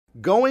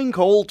Going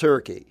cold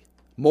turkey.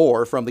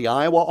 More from the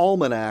Iowa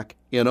Almanac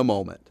in a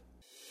moment.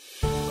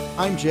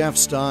 I'm Jeff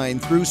Stein.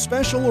 Through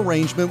special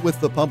arrangement with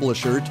the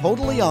publisher,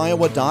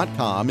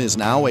 TotallyIowa.com is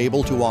now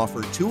able to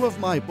offer 2 of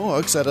my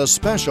books at a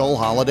special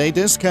holiday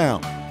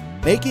discount.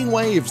 Making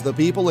Waves, The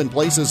People and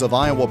Places of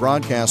Iowa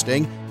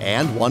Broadcasting,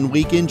 and 1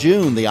 Week in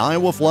June, The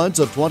Iowa Floods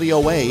of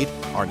 2008,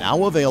 are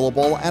now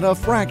available at a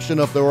fraction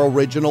of their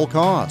original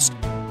cost.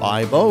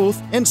 Buy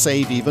both and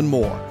save even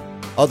more.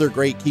 Other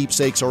great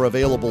keepsakes are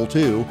available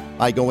too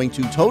by going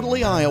to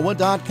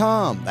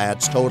TotallyIowa.com.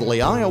 That's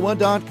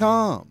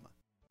TotallyIowa.com.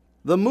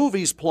 The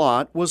movie's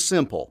plot was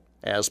simple.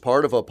 As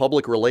part of a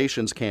public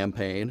relations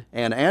campaign,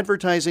 an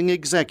advertising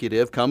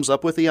executive comes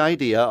up with the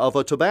idea of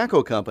a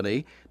tobacco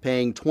company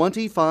paying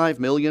 $25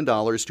 million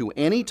to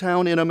any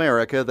town in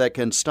America that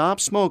can stop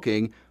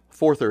smoking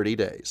for 30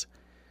 days.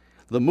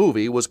 The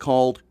movie was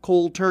called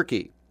Cold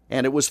Turkey,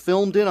 and it was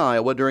filmed in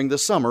Iowa during the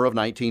summer of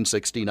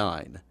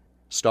 1969.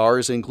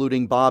 Stars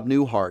including Bob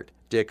Newhart,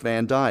 Dick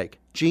Van Dyke,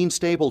 Gene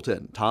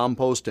Stapleton, Tom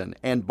Poston,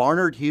 and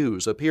Barnard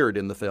Hughes appeared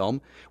in the film,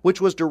 which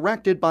was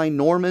directed by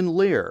Norman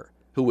Lear,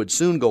 who would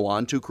soon go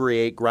on to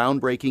create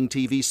groundbreaking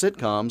TV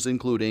sitcoms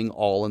including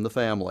All in the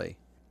Family.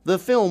 The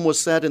film was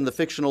set in the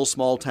fictional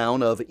small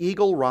town of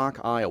Eagle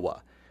Rock,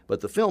 Iowa, but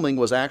the filming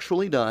was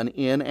actually done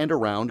in and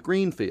around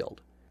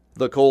Greenfield.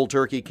 The Cold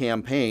Turkey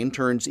campaign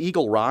turns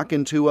Eagle Rock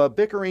into a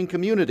bickering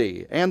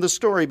community, and the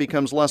story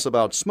becomes less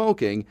about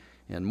smoking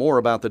and more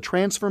about the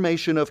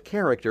transformation of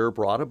character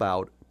brought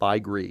about by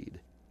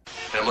greed.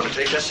 I'm going to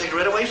take that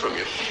cigarette away from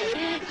you.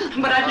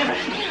 But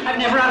I've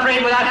never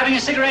operated without having a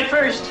cigarette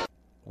first.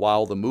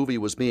 While the movie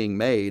was being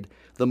made,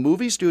 the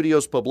movie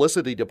studio's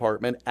publicity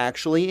department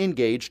actually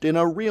engaged in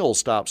a real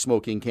stop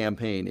smoking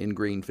campaign in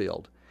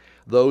Greenfield.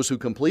 Those who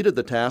completed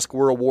the task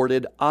were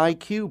awarded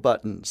IQ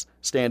buttons,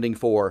 standing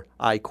for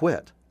I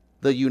Quit.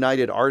 The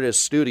United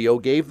Artists Studio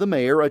gave the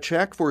mayor a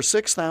check for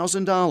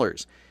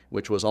 $6,000,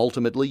 which was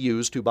ultimately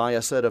used to buy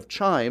a set of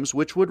chimes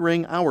which would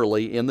ring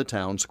hourly in the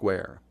town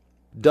square.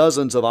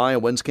 Dozens of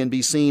Iowans can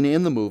be seen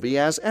in the movie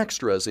as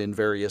extras in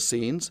various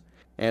scenes,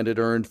 and it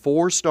earned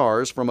 4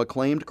 stars from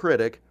acclaimed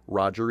critic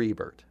Roger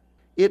Ebert.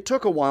 It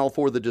took a while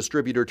for the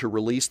distributor to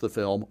release the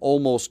film,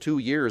 almost 2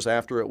 years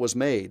after it was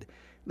made.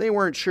 They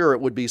weren't sure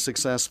it would be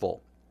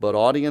successful, but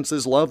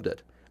audiences loved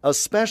it,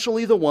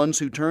 especially the ones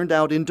who turned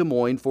out in Des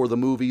Moines for the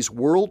movie's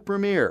world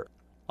premiere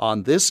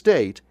on this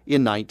date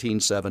in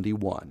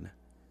 1971.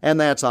 And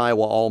that's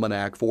Iowa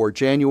Almanac for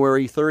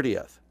January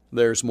 30th.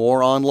 There's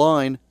more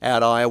online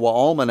at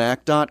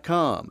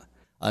iowaalmanac.com.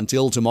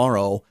 Until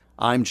tomorrow,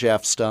 I'm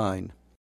Jeff Stein.